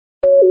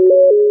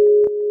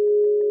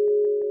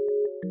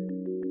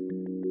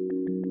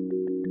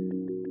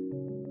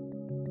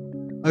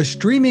a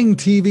streaming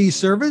TV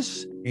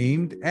service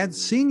aimed at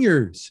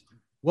seniors.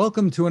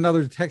 Welcome to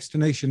another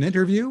Techstination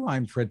interview.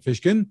 I'm Fred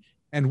Fishkin,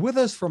 and with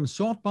us from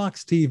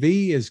Saltbox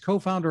TV is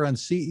co-founder and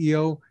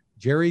CEO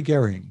Jerry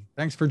Goehring.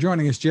 Thanks for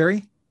joining us,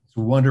 Jerry. It's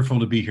wonderful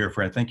to be here,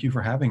 Fred. Thank you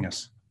for having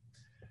us.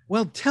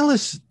 Well, tell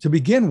us to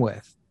begin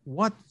with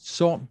what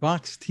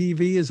Saltbox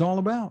TV is all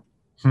about.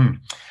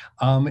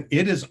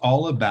 It is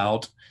all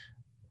about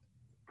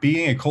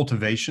being a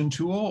cultivation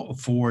tool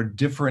for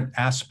different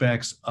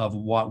aspects of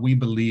what we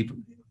believe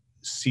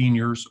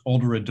seniors,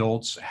 older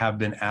adults have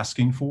been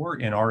asking for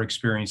in our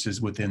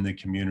experiences within the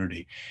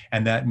community.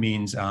 And that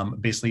means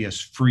basically a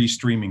free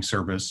streaming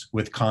service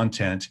with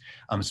content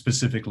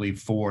specifically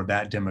for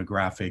that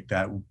demographic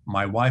that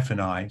my wife and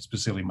I,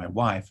 specifically my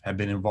wife, have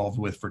been involved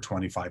with for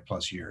 25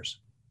 plus years.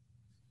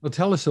 Well,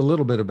 tell us a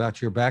little bit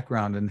about your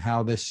background and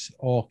how this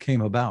all came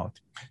about.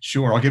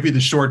 Sure, I'll give you the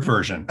short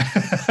version.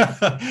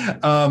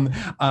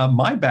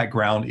 My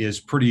background is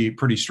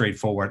pretty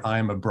straightforward.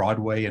 I'm a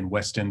Broadway and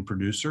West End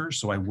producer,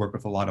 so I work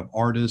with a lot of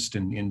artists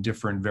in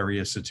different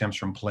various attempts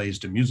from plays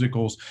to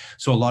musicals.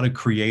 So a lot of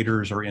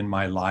creators are in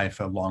my life,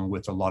 along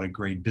with a lot of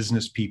great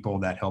business people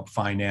that help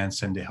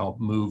finance and to help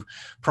move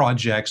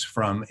projects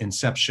from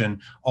inception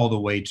all the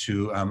way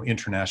to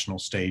international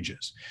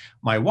stages.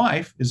 My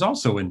wife is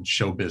also in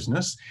show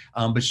business,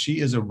 but she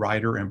is a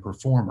writer and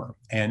performer.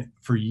 And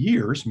for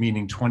years,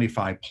 meaning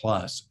 25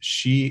 plus,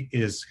 she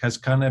has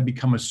kind of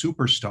become a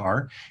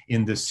superstar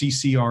in the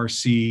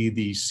CCRC,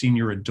 the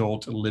senior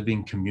adult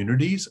living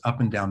communities up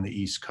and down the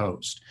East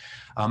Coast.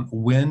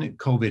 When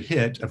COVID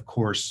hit, of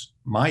course,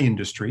 my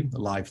industry, the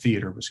live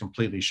theater, was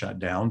completely shut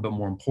down. But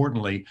more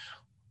importantly,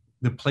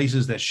 the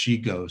places that she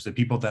goes, the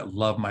people that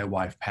love my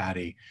wife,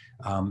 Patty,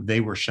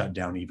 they were shut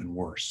down even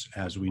worse.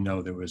 As we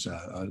know, there was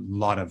a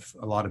lot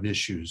of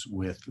issues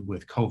with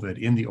COVID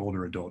in the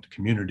older adult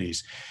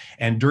communities.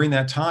 And during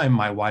that time,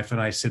 my wife and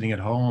I sitting at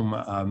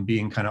home,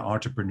 being kind of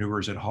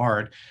entrepreneurs at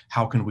heart,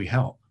 how can we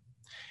help?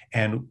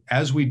 And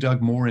as we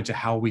dug more into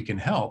how we can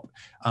help,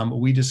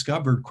 we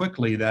discovered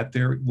quickly that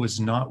there was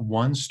not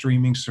one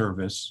streaming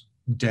service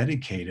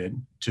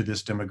dedicated to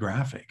this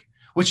demographic,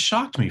 which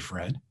shocked me,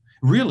 Fred.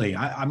 Really,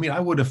 I mean, I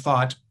would have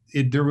thought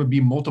there would be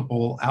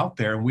multiple out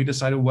there. And we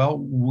decided, well,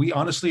 we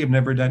honestly have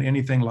never done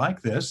anything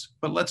like this,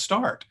 but let's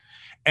start.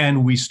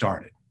 And we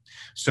started.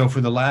 So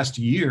for the last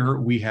year,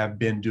 we have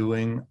been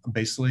doing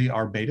basically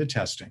our beta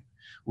testing.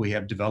 We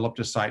have developed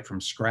a site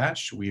from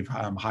scratch. We've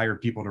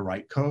hired people to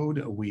write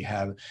code. We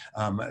have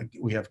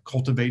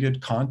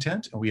cultivated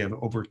content, and we have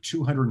over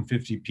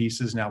 250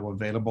 pieces now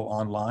available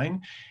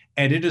online.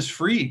 And it is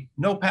free,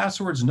 no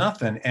passwords,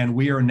 nothing. And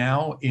we are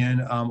now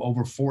in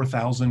over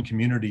 4,000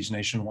 communities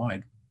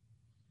nationwide.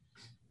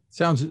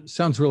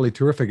 Sounds really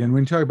terrific. And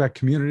when you talk about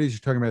communities, you're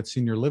talking about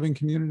senior living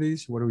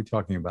communities. What are we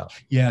talking about?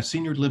 Yeah,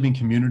 senior living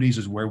communities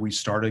is where we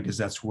started because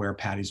that's where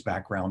Patty's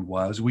background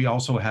was. We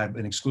also have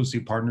an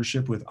exclusive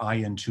partnership with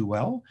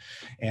IN2L,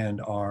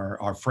 and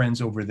our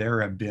friends over there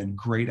have been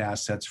great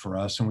assets for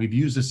us. And we've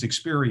used this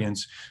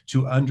experience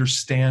to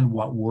understand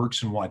what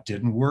works and what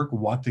didn't work,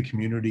 what the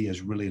community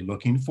is really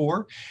looking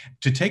for,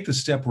 to take the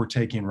step we're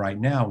taking right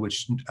now,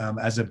 which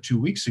as of 2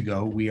 weeks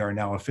ago, we are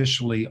now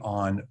officially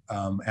on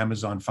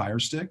Amazon Fire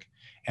Stick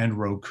and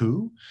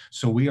Roku.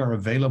 So we are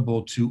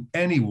available to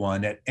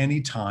anyone at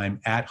any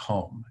time at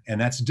home. And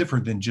that's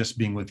different than just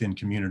being within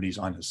communities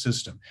on the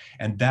system.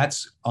 And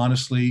that's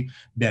honestly,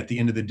 at the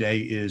end of the day,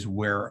 is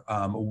where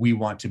we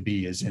want to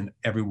be, is in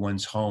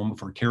everyone's home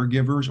for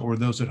caregivers or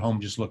those at home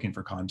just looking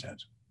for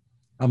content.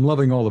 I'm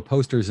loving all the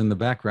posters in the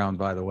background,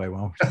 by the way,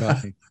 while we're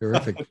talking.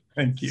 Terrific.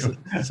 Thank you.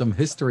 Some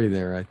history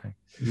there, I think.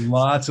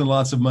 Lots and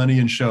lots of money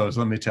in shows,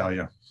 let me tell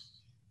you.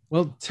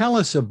 Well, tell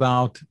us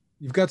about,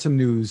 you've got some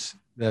news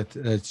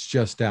that's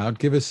just out.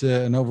 Give us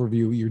an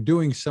overview. You're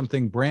doing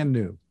something brand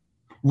new.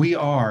 We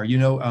are,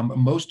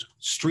 most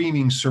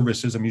streaming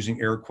services, I'm using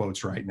air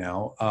quotes right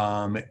now,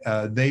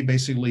 they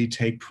basically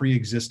take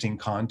pre-existing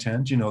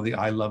content, the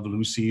I Love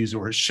Lucy's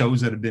or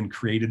shows that have been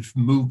created,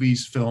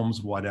 movies,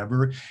 films,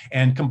 whatever,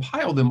 and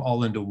compile them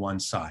all into one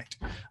site.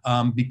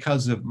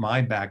 Because of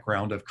my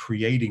background of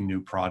creating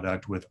new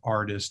product with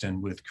artists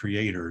and with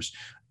creators,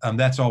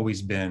 that's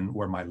always been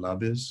where my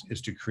love is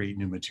to create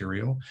new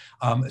material.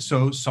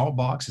 So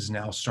Saltbox is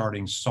now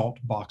starting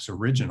Saltbox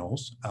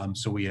Originals.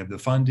 So we have the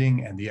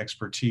funding and the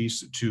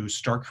expertise to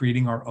start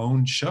creating our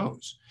own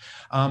shows.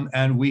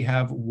 And we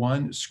have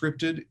one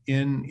scripted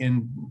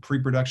in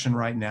pre-production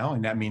right now.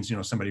 And that means,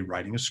 somebody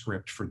writing a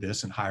script for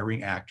this and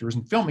hiring actors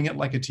and filming it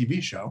like a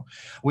TV show.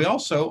 We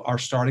also are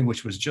starting,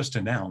 which was just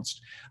announced,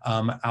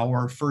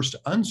 our first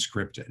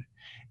unscripted.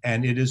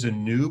 And it is a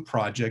new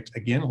project.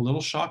 Again, a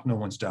little shock, no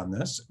one's done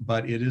this,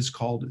 but it is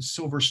called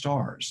Silver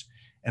Stars.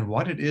 And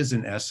what it is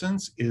in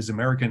essence is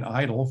American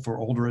Idol for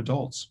older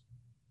adults.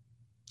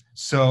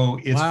 So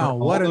it's wow,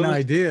 what an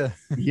idea.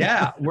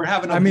 Yeah, we're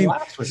having a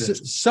blast with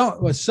it.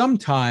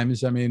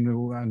 Sometimes,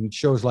 on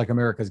shows like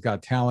America's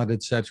Got Talent,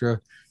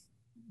 etc.,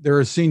 there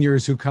are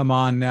seniors who come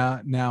on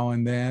now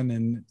and then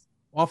and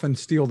often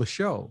steal the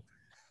show.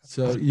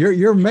 So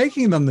you're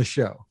making them the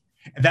show.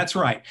 That's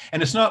right.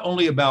 And it's not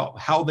only about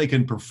how they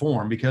can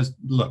perform, because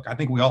look, I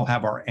think we all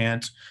have our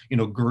aunt,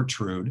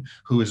 Gertrude,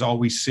 who is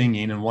always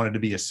singing and wanted to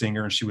be a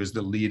singer. And she was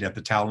the lead at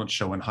the talent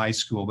show in high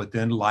school, but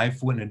then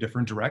life went in a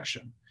different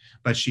direction.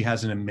 But she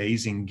has an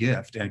amazing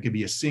gift, and it could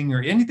be a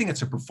singer, anything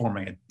that's a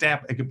performing, it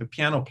could be a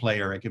piano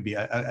player, it could be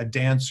a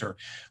dancer,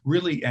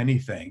 really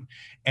anything.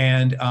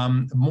 And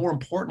more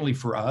importantly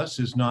for us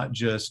is not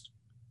just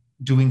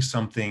doing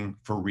something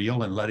for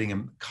real and letting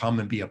them come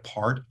and be a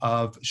part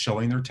of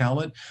showing their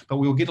talent, but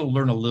we'll get to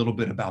learn a little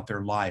bit about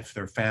their life,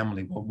 their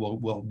family.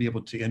 We'll be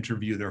able to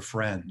interview their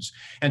friends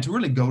and to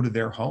really go to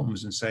their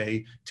homes and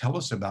say, tell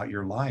us about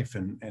your life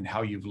and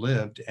how you've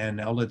lived. And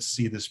now let's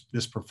see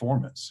this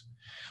performance.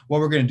 What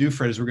we're going to do,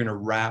 Fred, is we're going to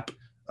wrap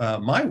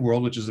my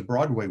world, which is the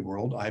Broadway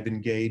world. I've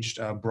engaged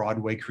a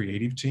Broadway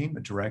creative team, a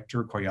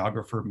director,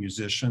 choreographer,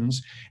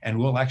 musicians, and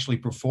we'll actually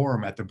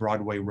perform at the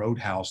Broadway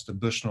Roadhouse, the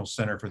Bushnell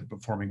Center for the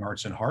Performing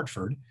Arts in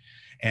Hartford.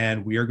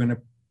 And we are going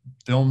to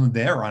film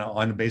there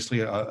on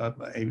basically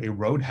a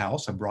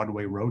roadhouse, a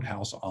Broadway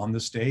roadhouse on the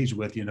stage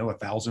with,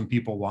 1,000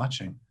 people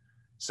watching.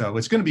 So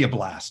it's going to be a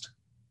blast.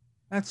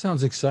 That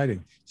sounds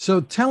exciting.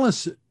 So tell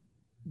us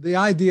the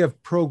idea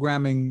of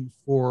programming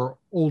for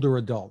older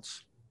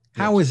adults.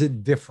 How is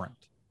it different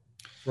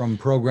from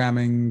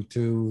programming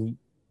to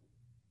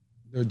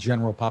the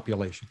general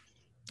population?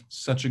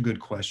 Such a good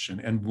question,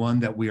 and one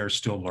that we are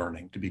still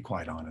learning, to be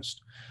quite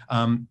honest.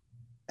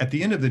 At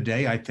the end of the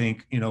day, I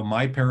think,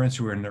 my parents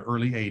who were in the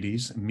early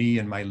 80s, me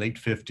in my late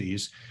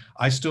 50s,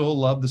 I still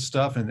love the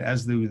stuff, and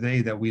as do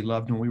they, that we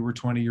loved when we were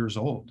 20 years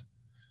old.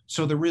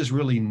 So there is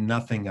really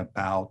nothing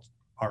about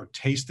our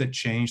taste that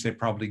changed. They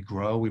probably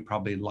grow. We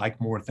probably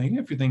like more things,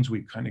 a few things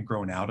we've kind of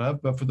grown out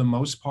of. But for the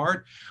most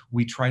part,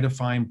 we try to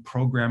find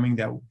programming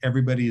that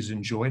everybody has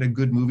enjoyed. A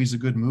good movie is a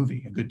good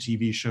movie. A good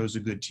TV show is a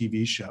good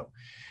TV show.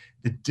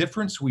 The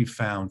difference we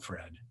found,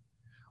 Fred,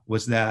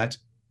 was that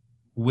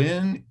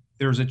when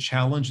there's a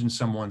challenge in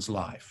someone's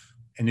life,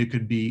 and it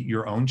could be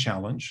your own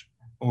challenge,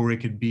 or it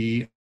could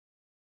be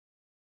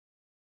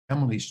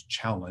family's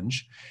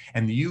challenge,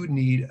 and you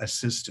need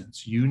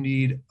assistance, you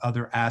need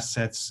other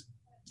assets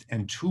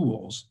and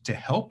tools to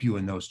help you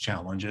in those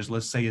challenges.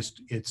 Let's say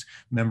it's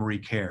memory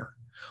care,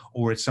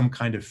 or it's some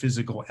kind of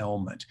physical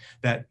ailment,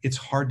 that it's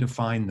hard to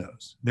find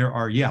those. There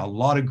are, a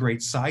lot of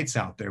great sites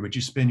out there, but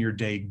you spend your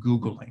day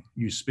Googling,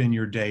 you spend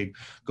your day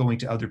going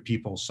to other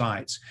people's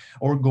sites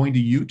or going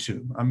to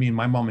YouTube. I mean,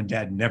 my mom and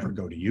dad never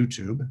go to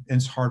YouTube, and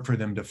it's hard for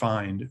them to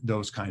find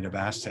those kind of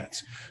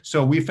assets.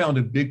 So we found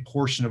a big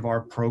portion of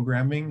our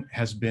programming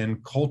has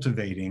been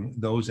cultivating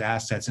those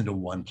assets into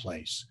one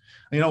place.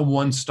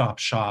 One-stop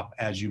shop,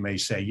 as you may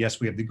say. Yes,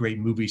 we have the great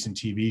movies and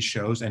TV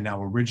shows and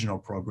now original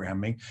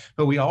programming,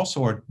 but we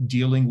also are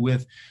dealing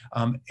with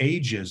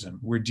ageism.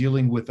 We're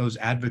dealing with those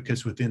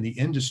advocates within the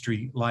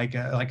industry, like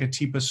a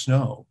Teepa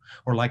Snow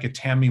or like a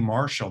Tammy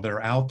Marshall.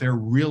 They're out there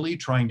really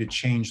trying to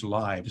change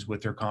lives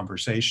with their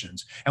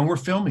conversations, and we're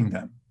filming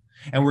them.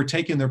 And we're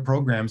taking their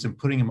programs and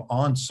putting them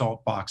on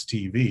Saltbox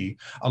TV,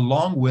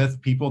 along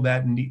with people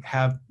that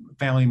have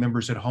family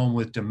members at home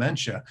with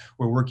dementia.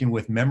 We're working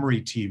with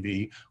Memory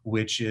TV,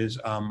 which is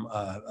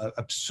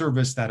a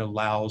service that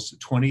allows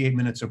 28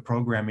 minutes of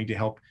programming to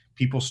help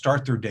people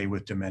start their day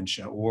with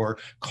dementia or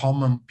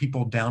calm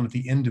people down at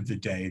the end of the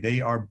day.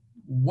 They are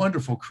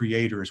wonderful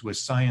creators with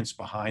science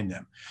behind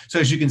them. So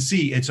as you can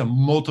see, it's a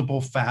multiple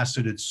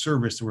faceted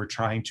service that we're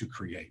trying to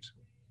create.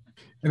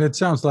 And it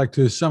sounds like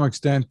to some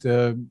extent,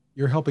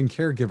 you're helping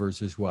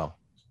caregivers as well.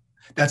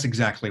 That's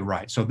exactly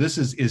right. So this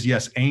is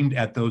yes, aimed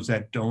at those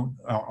that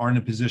are in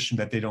a position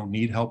that they don't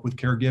need help with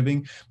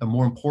caregiving, but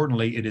more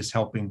importantly, it is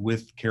helping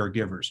with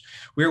caregivers.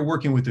 We're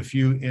working with a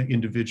few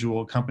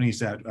individual companies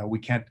that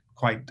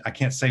I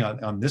can't say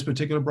on this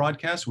particular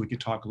broadcast. We could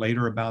talk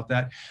later about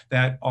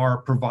that are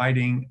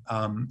providing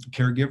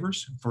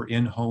caregivers for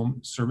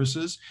in-home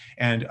services.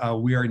 And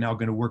we are now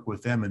going to work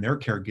with them and their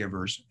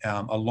caregivers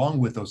along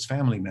with those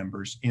family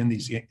members in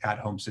these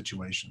at-home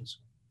situations.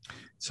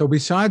 So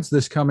besides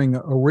this coming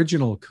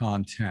original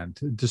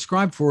content,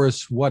 describe for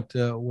us what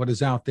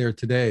is out there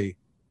today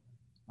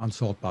on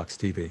Saltbox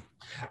TV.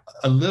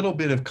 A little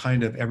bit of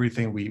kind of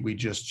everything we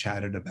just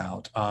chatted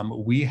about.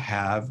 We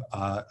have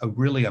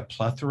really a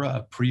plethora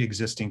of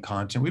pre-existing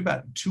content. We've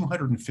got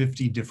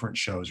 250 different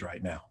shows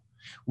right now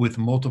with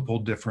multiple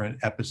different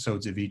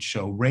episodes of each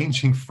show,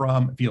 ranging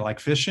from, if you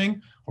like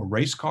fishing or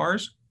race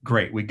cars,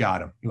 great, we got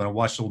them. You want to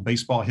watch a little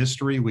baseball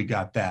history, we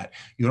got that.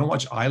 You want to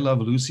watch I Love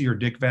Lucy or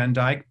Dick Van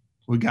Dyke,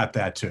 we got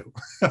that too.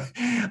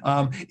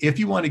 If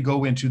you want to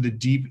go into the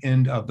deep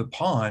end of the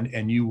pond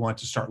and you want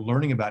to start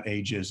learning about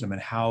ageism and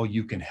how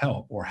you can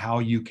help, or how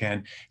you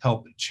can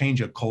help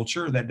change a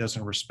culture that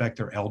doesn't respect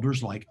their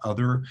elders like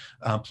other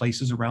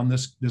places around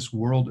this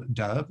world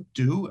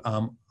do,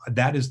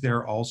 that is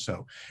there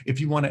also.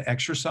 If you want to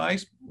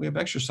exercise, we have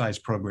exercise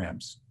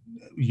programs.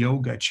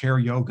 yoga, chair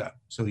yoga,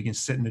 so you can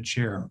sit in a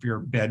chair. If you're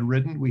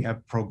bedridden, we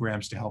have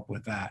programs to help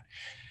with that.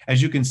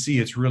 As you can see,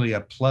 it's really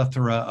a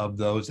plethora of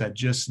those that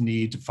just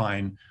need to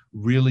find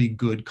really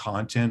good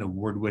content,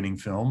 award-winning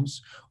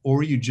films,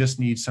 or you just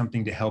need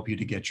something to help you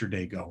to get your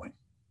day going.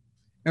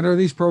 And are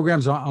these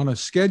programs on a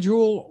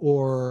schedule,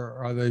 or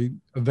are they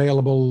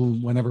available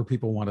whenever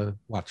people want to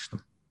watch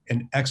them?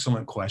 An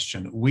excellent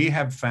question. We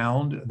have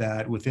found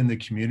that within the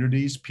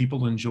communities,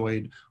 people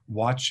enjoyed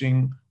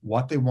watching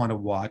what they want to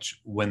watch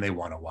when they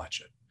want to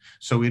watch it.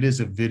 So it is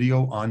a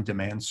video on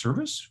demand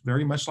service,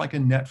 very much like a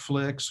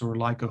Netflix or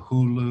like a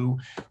Hulu.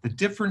 The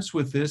difference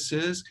with this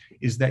is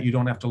that you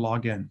don't have to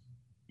log in.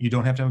 You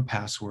don't have to have a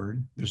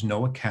password. There's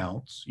no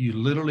accounts. You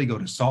literally go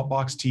to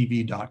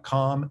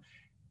saltboxtv.com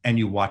and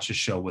you watch a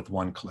show with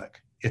one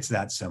click. It's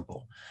that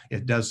simple.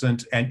 It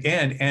doesn't,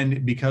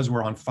 and because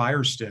we're on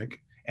Fire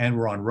Stick, and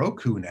we're on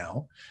Roku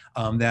now,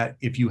 that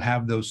if you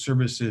have those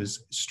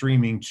services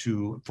streaming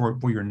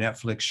for your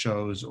Netflix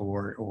shows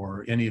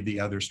or any of the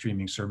other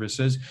streaming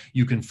services,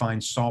 you can find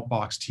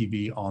Saltbox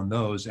TV on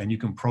those, and you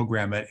can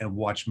program it and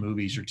watch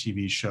movies or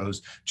TV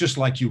shows just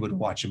like you would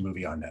watch a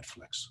movie on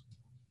Netflix.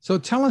 So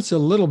tell us a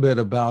little bit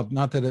about,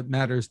 not that it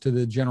matters to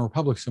the general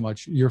public so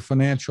much, your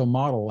financial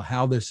model,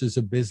 how this is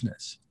a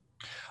business.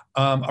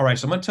 All right,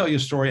 so I'm going to tell you a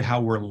story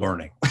how we're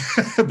learning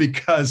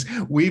because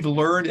we've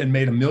learned and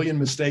made a million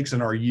mistakes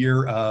in our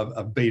year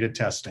of beta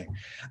testing.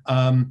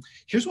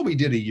 Here's what we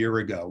did a year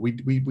ago.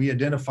 We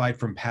identified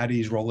from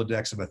Patty's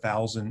Rolodex of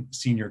 1,000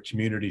 senior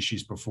communities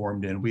she's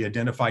performed in. We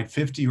identified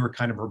 50 who are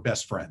kind of her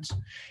best friends.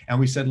 And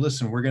we said,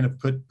 listen, we're going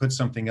to put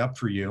something up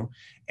for you.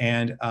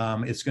 And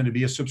it's going to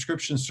be a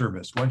subscription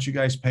service. Once you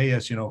guys pay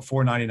us,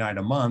 $4.99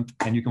 a month,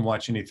 and you can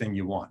watch anything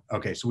you want.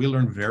 Okay, so we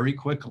learned very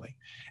quickly.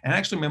 And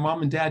actually, my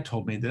mom and dad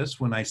told me this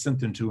when I sent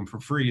them to them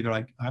for free. They're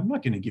like, I'm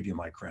not going to give you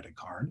my credit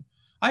card.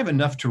 I have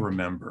enough to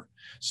remember.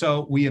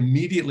 So we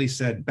immediately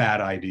said,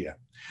 bad idea.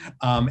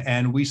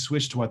 And we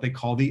switched to what they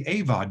call the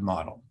AVOD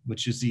model,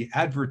 which is the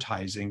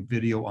advertising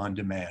video on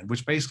demand,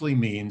 which basically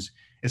means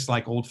it's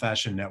like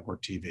old-fashioned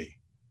network TV.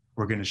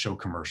 We're going to show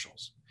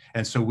commercials.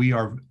 And so we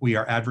are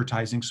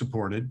advertising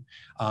supported.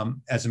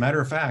 As a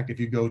matter of fact, if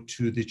you go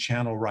to the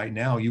channel right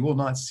now, you will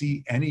not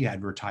see any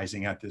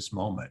advertising at this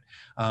moment.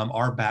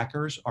 Our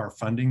backers are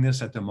funding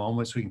this at the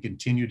moment so we can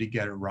continue to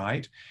get it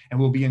right. And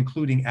we'll be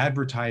including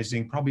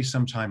advertising probably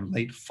sometime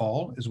late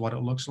fall is what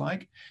it looks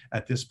like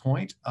at this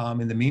point.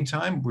 In the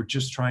meantime, we're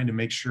just trying to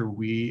make sure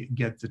we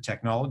get the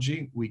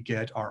technology, we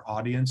get our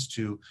audience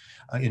to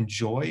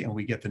enjoy, and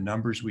we get the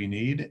numbers we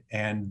need.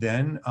 And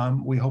then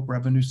we hope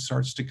revenue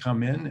starts to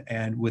come in.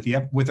 And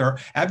with our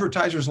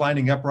advertisers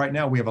lining up right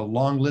now, we have a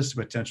long list of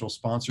potential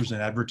sponsors and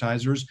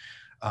advertisers.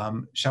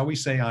 Shall we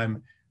say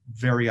I'm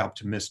very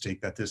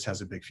optimistic that this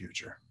has a big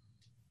future.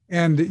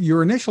 And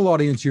your initial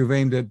audience, you've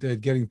aimed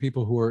at getting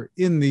people who are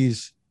in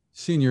these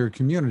senior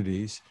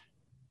communities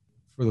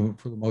for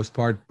the most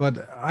part.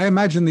 But I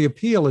imagine the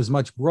appeal is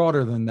much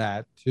broader than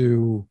that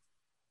to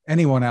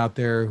anyone out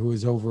there who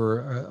is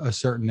over a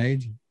certain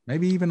age,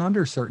 maybe even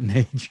under a certain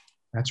age.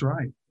 That's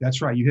right.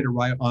 That's right. You hit it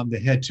right on the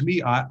head. To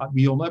me,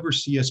 you'll never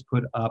see us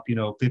put up,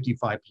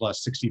 55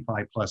 plus,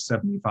 65 plus,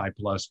 75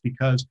 plus,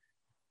 because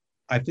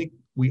I think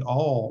we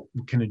all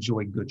can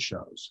enjoy good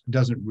shows. It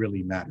doesn't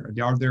really matter.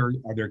 Are there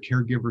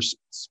caregiver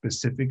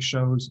specific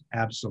shows?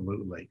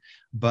 Absolutely.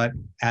 But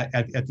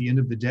at the end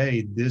of the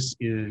day,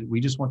 we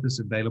just want this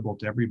available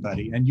to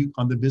everybody. And you,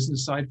 on the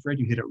business side, Fred,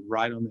 you hit it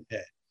right on the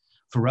head.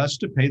 For us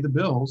to pay the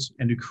bills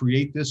and to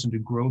create this and to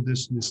grow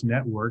this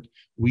network,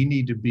 we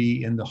need to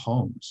be in the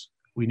homes.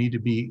 We need to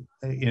be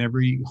in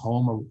every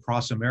home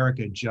across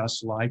America,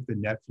 just like the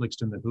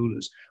Netflix and the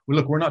Hulus.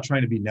 We're not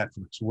trying to be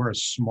Netflix. We're a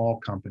small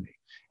company,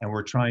 and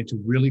we're trying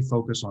to really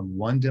focus on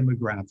one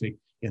demographic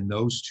in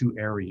those two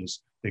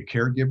areas, the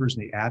caregivers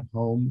and the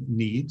at-home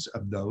needs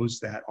of those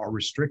that are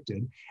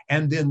restricted,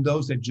 and then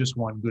those that just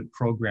want good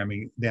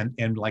programming.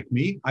 And like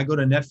me, I go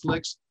to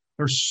Netflix.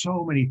 There's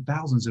so many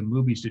thousands of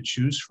movies to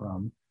choose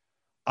from.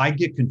 I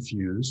get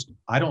confused.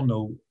 I don't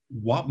know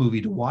what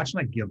movie to watch,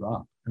 and I give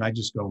up, and I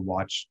just go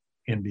watch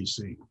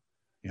NBC,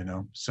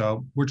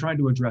 So we're trying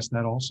to address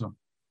that also.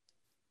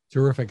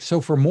 Terrific. So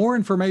for more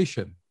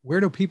information, where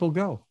do people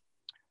go?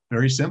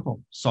 Very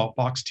simple,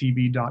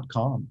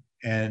 saltboxtv.com,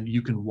 and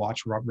you can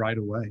watch right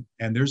away.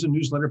 And there's a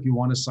newsletter if you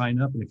want to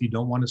sign up, and if you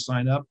don't want to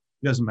sign up,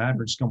 it doesn't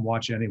matter. Just come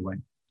watch anyway.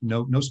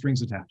 No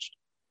strings attached.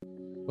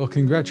 Well,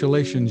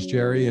 congratulations,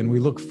 Jerry, and we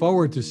look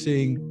forward to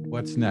seeing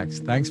what's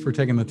next. Thanks for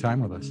taking the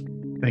time with us.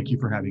 Thank you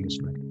for having us,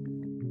 Fred.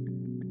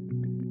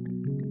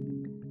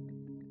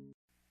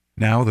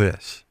 Now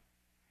this.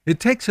 It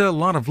takes a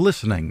lot of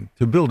listening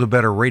to build a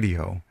better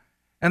radio,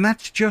 and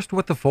that's just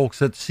what the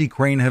folks at C.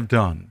 Crane have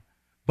done.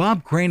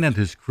 Bob Crane and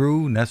his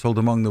crew, nestled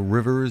among the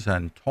rivers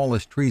and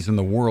tallest trees in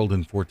the world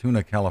in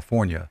Fortuna,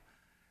 California,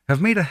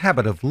 have made a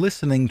habit of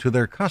listening to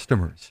their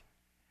customers.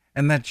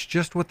 And that's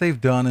just what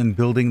they've done in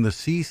building the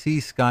CC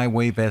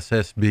Skywave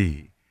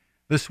SSB,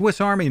 the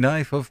Swiss Army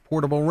knife of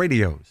portable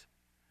radios.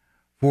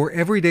 For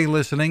everyday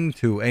listening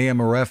to AM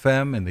or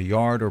FM in the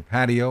yard or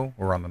patio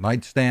or on the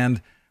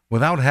nightstand,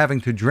 Without having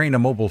to drain a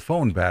mobile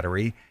phone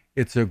battery,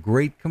 it's a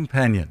great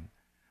companion.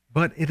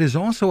 But it is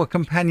also a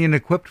companion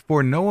equipped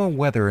for NOAA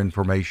weather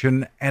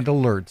information and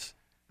alerts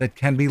that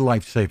can be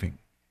life-saving.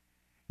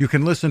 You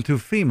can listen to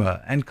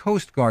FEMA and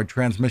Coast Guard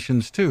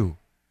transmissions too.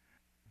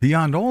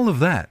 Beyond all of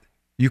that,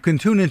 you can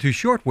tune into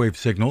shortwave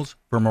signals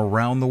from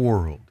around the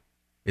world.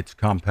 It's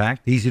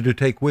compact, easy to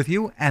take with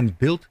you, and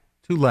built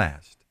to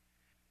last.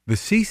 The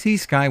CC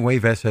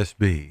Skywave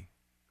SSB.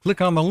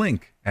 Click on the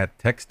link at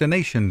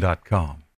Techstination.com.